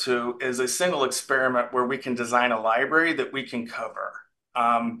will get to is a single experiment where we can design a library that we can cover.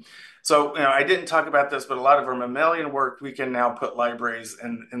 So I didn't talk about this, but a lot of our mammalian work, we can now put libraries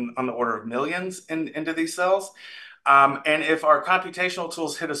on the order of millions into these cells. And if our computational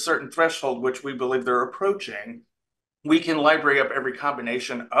tools hit a certain threshold, which we believe they're approaching, we can library up every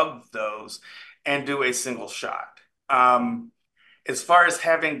combination of those and do a single shot. As far as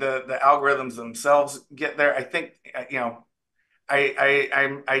having the algorithms themselves get there, I think,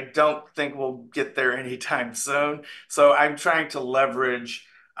 I don't think we'll get there anytime soon. So I'm trying to leverage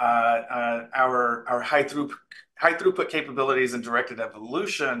our high throughput capabilities and directed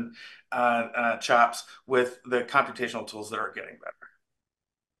evolution chops with the computational tools that are getting better.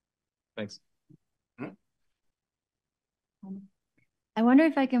 Thanks. I wonder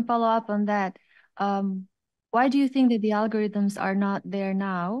if I can follow up on that. Why do you think that the algorithms are not there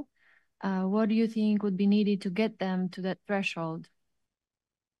now? What do you think would be needed to get them to that threshold?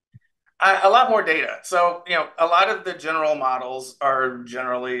 A lot more data. So, a lot of the general models are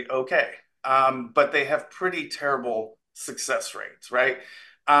generally okay. but they have pretty terrible success rates, right?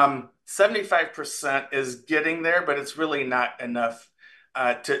 75% is getting there, but it's really not enough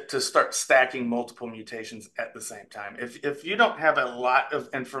to start stacking multiple mutations at the same time. If you don't have a lot of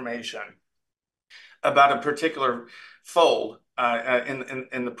information about a particular fold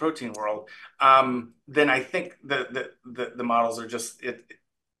in the protein world, then I think the models are just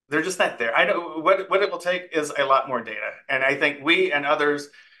they're just not there. I know what it will take is a lot more data, and I think we and others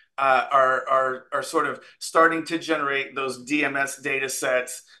are sort of starting to generate those DMS data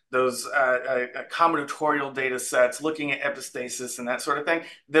sets, those combinatorial data sets, looking at epistasis and that sort of thing.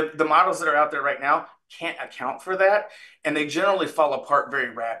 The models that are out there right now can't account for that, and they generally fall apart very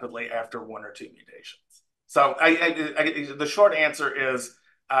rapidly after 1 or 2 mutations. So the short answer is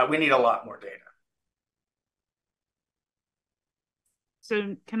we need a lot more data.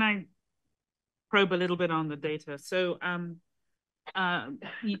 So can I probe a little bit on the data? So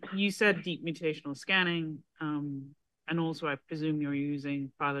you said deep mutational scanning, and also I presume you're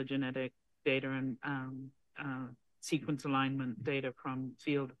using phylogenetic data and sequence alignment data from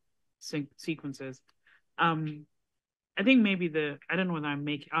field sequences. I think maybe I don't know whether I'm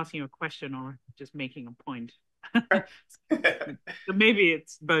asking you a question or just making a point. So maybe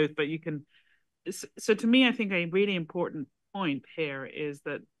it's both, but you can. So to me, I think a really important point here is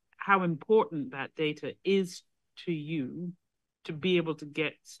that how important that data is to you to be able to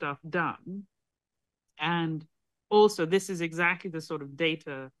get stuff done. And also, this is exactly the sort of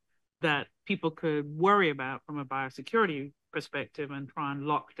data that people could worry about from a biosecurity perspective and try and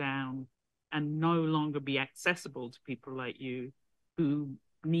lock down and no longer be accessible to people like you who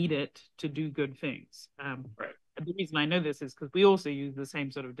need it to do good things. Right. The reason I know this is because we also use the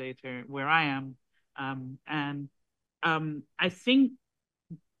same sort of data where I am. I think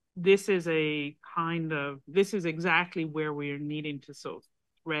this is exactly where we're needing to sort of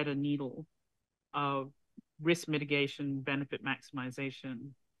thread a needle of risk mitigation, benefit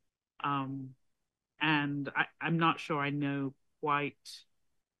maximization. And I'm not sure I know quite.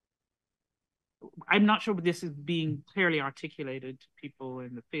 I'm not sure this is being clearly articulated to people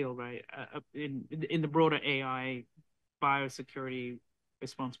in the field, right? In the broader AI, biosecurity,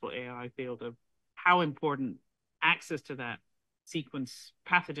 responsible AI field of how important access to that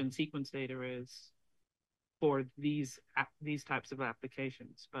pathogen sequence data is for these types of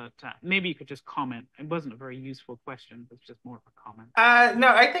applications. But maybe you could just comment. It wasn't a very useful question. It's just more of a comment. No,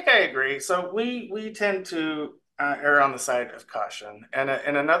 I think I agree. So we tend to err on the side of caution. And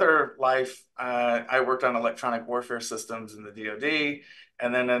in another life, I worked on electronic warfare systems in the DoD.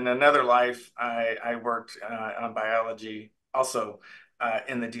 And then in another life, I worked on biology also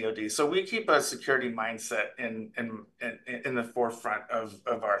in the DoD. So we keep a security mindset in the forefront of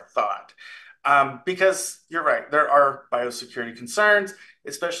our thought. Because you're right, there are biosecurity concerns,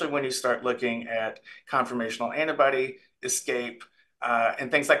 especially when you start looking at conformational antibody escape, and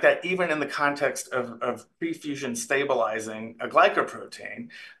things like that, even in the context of pre-fusion stabilizing a glycoprotein,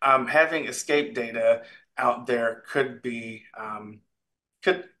 having escape data out there could be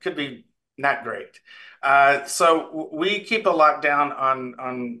not great. So we keep a lockdown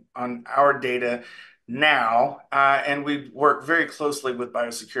on our data now, and we work very closely with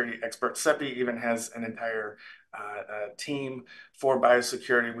biosecurity experts. CEPI even has an entire team for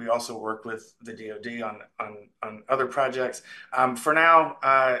biosecurity. We also work with the DoD on other projects. For now,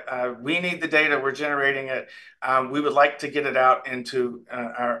 we need the data. We're generating it. We would like to get it out into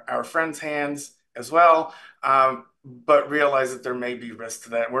our friends' hands as well, but realize that there may be risk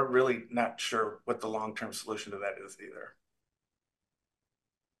to that. We're really not sure what the long-term solution to that is either.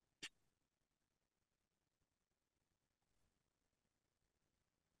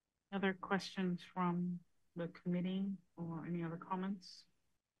 Other questions from the committee or any other comments?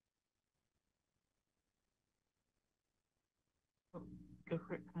 Go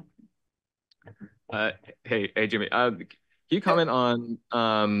for it. Hey, Jimmy. Can you comment on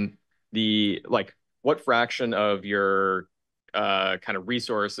what fraction of your kind of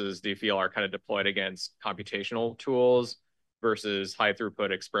resources do you feel are kind of deployed against computational tools versus high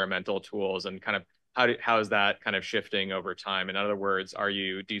throughput experimental tools, and kind of how is that kind of shifting over time? In other words, do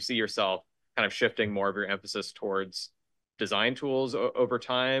you see yourself kind of shifting more of your emphasis towards design tools over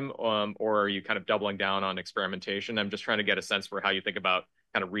time, or are you kind of doubling down on experimentation? I'm just trying to get a sense for how you think about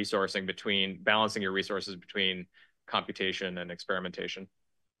kind of balancing your resources between computation and experimentation.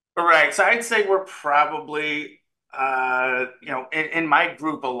 Right. So I'd say we're probably in my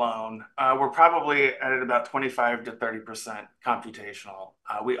group alone, we're probably at about 25 to 30% computational.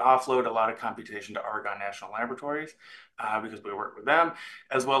 We offload a lot of computation to Argonne National Laboratories because we work with them,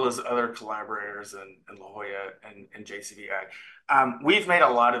 as well as other collaborators in La Jolla and JCVI. We've made a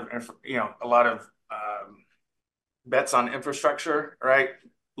lot of bets on infrastructure, right?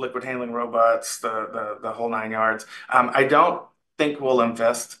 Liquid handling robots, the whole 9 yards. I don't think we'll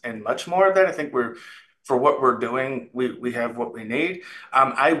invest in much more of that. I think for what we're doing, we have what we need.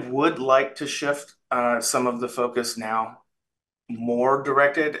 I would like to shift some of the focus now more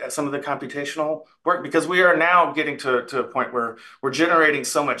directed at some of the computational work, because we are now getting to a point where we're generating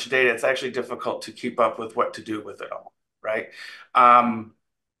so much data, it's actually difficult to keep up with what to do with it all, right?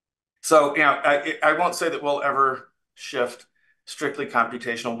 So, I won't say that we'll ever shift strictly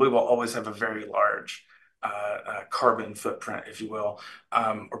computational. We will always have a very large carbon footprint, if you will,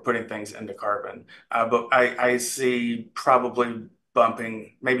 or putting things into carbon. But I see probably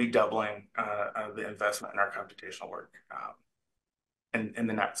bumping, maybe doubling the investment in our computational work in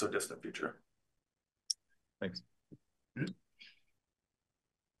the not so distant future. Thanks.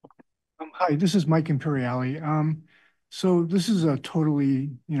 Hi, this is Mike Imperiali. So this is a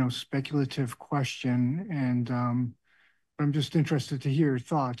totally, speculative question, and I'm just interested to hear your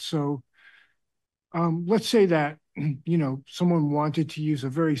thoughts. So let's say that, someone wanted to use a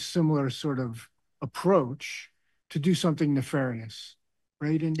very similar sort of approach to do something nefarious,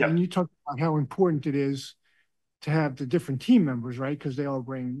 right? And, Yep. and you talked about how important it is to have the different team members, right? Because they all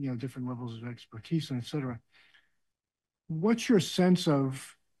bring, different levels of expertise and et cetera. What's your sense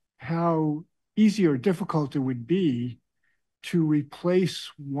of how easy or difficult it would be to replace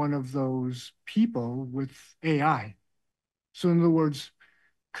one of those people with AI? So in other words,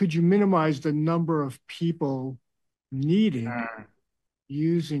 could you minimize the number of people needed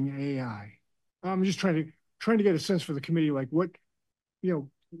using AI? I'm just trying to get a sense for the committee, like what,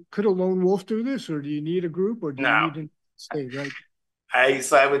 could a lone wolf do this, or do you need a group, or do you need a state, right?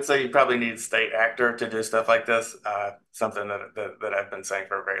 So I would say you probably need a state actor to do stuff like this. Something that I've been saying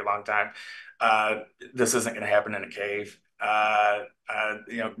for a very long time. This isn't going to happen in a cave.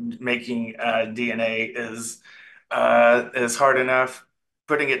 Making DNA is hard enough.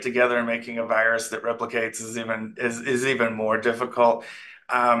 Putting it together and making a virus that replicates is even more difficult.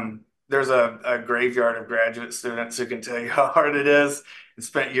 There's a graveyard of graduate students who can tell you how hard it is, and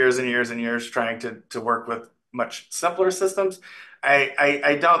spent years and years and years trying to work with much simpler systems.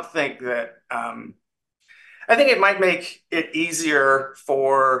 I don't think that. I think it might make it easier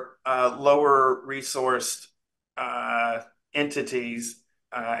for lower resourced entities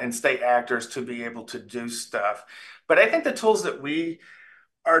and state actors to be able to do stuff. But I think the tools that we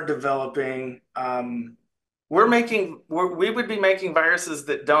are developing, we would be making viruses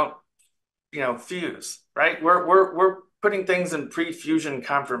that don't, fuse, right? We're putting things in pre-fusion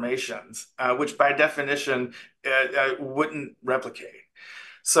conformations, which by definition wouldn't replicate.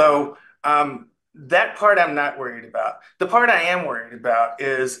 So that part I'm not worried about. The part I am worried about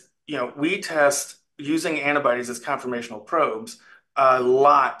is, we test using antibodies as conformational probes a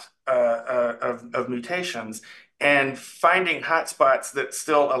lot of mutations, and finding hotspots that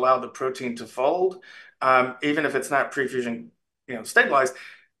still allow the protein to fold, even if it's not pre-fusion, stabilized.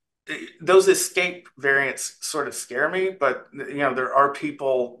 Those escape variants sort of scare me, but there are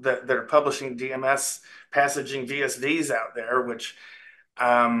people that are publishing DMS passaging VSDs out there, which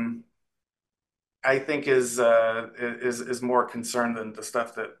I think is more concern than the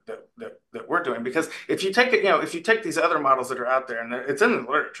stuff that we're doing. Because if you take it, if you take these other models that are out there, and it's in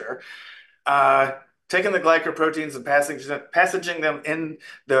the literature, taking the glycoproteins and passaging them in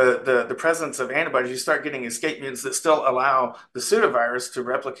the presence of antibodies, you start getting escape mutants that still allow the pseudovirus to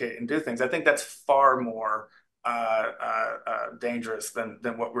replicate and do things. I think that's far more dangerous than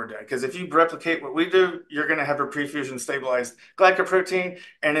what we're doing. Because if you replicate what we do, you're going to have a pre-fusion stabilized glycoprotein,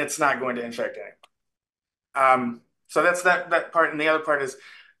 and it's not going to infect anyone. So that's that part. And the other part is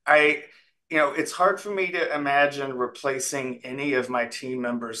it's hard for me to imagine replacing any of my team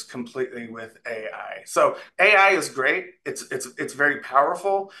members completely with AI. So AI is great. It's very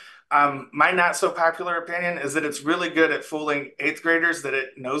powerful. My not so popular opinion is that it's really good at fooling 8th graders that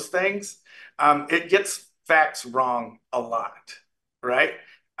it knows things. It gets facts wrong a lot, right?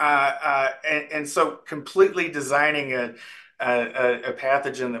 And so completely designing a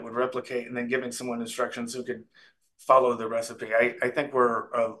pathogen that would replicate and then giving someone instructions who could follow the recipe, I think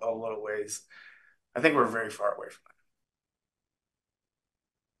we're a little ways. I think we're very far away from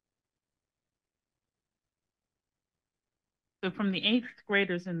that. So from the 8th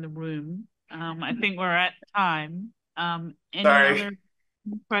graders in the room, I think we're at time. Any Sorry. other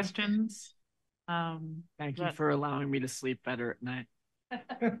questions? Thank you for allowing me to sleep better at night.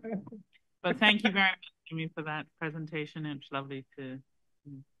 But thank you very much, Jimmy, for that presentation. It's lovely to.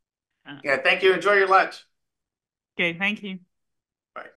 Yeah, thank you. Enjoy your lunch. Okay, thank you.